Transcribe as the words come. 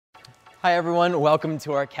Hi everyone, welcome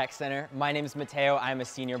to our Keck Center. My name is Mateo. I'm a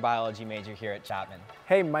senior biology major here at Chapman.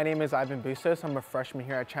 Hey, my name is Ivan Bustos. I'm a freshman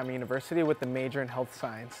here at Chapman University with a major in health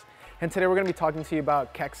science. And today we're going to be talking to you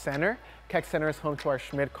about Keck Center. Keck Center is home to our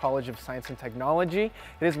Schmid College of Science and Technology.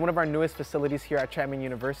 It is one of our newest facilities here at Chapman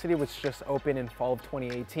University, which just opened in fall of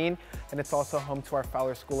 2018. And it's also home to our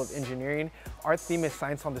Fowler School of Engineering. Our theme is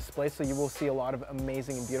science on display, so you will see a lot of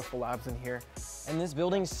amazing and beautiful labs in here. And this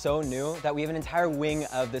building's so new that we have an entire wing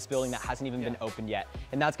of this building that hasn't even been opened yet.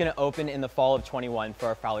 And that's going to open in the fall of 21 for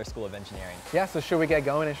our Fowler School of Engineering. Yeah, so should we get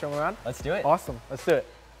going and show them around? Let's do it. Awesome, let's do it.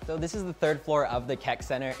 So this is the third floor of the Keck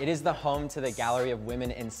Center. It is the home to the Gallery of Women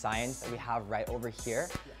in Science that we have right over here.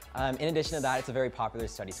 In addition to that, it's a very popular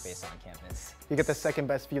study space on campus. You get the second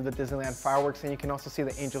best view of the Disneyland fireworks, and you can also see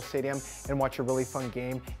the Angel Stadium and watch a really fun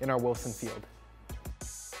game in our Wilson Field.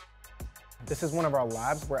 This is one of our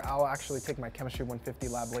labs where I'll actually take my Chemistry 150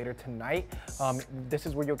 lab later tonight. This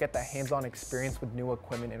is where you'll get that hands-on experience with new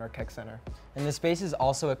equipment in our Keck Center. And the space is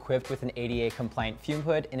also equipped with an ADA compliant fume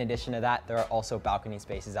hood. In addition to that, there are also balcony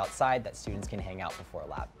spaces outside that students can hang out before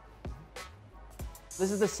lab.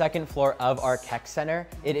 This is the second floor of our Keck Center.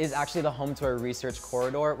 It is actually the home to our research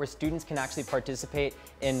corridor where students can actually participate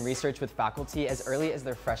in research with faculty as early as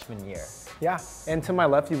their freshman year. Yeah, and to my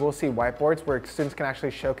left you will see whiteboards where students can actually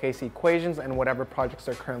showcase equations and whatever projects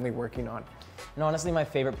they're currently working on. And honestly, my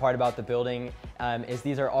favorite part about the building is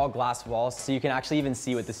these are all glass walls, so you can actually even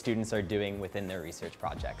see what the students are doing within their research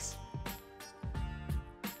projects.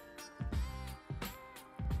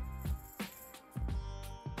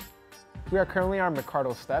 We are currently on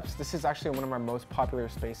Mcardle Steps. This is actually one of our most popular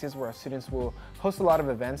spaces where our students will host a lot of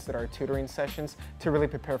events that are tutoring sessions to really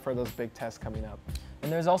prepare for those big tests coming up. And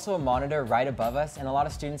there's also a monitor right above us, and a lot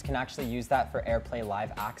of students can actually use that for AirPlay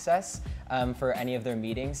Live access for any of their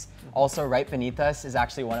meetings. Also, right beneath us is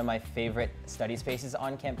actually one of my favorite study spaces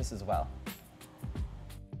on campus as well.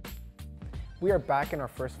 We are back in our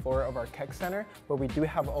first floor of our Keck Center, where we do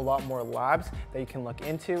have a lot more labs that you can look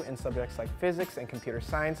into in subjects like physics and computer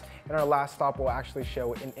science. And our last stop will actually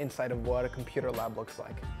show an insight of what a computer lab looks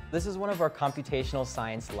like. This is one of our computational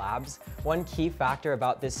science labs. One key factor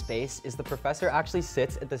about this space is the professor actually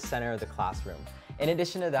sits at the center of the classroom. In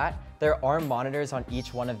addition to that, there are monitors on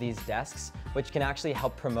each one of these desks, which can actually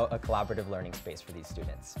help promote a collaborative learning space for these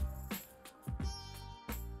students.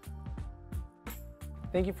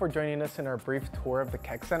 Thank you for joining us in our brief tour of the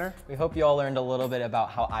Keck Center. We hope you all learned a little bit about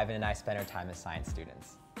how Ivan and I spend our time as science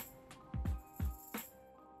students.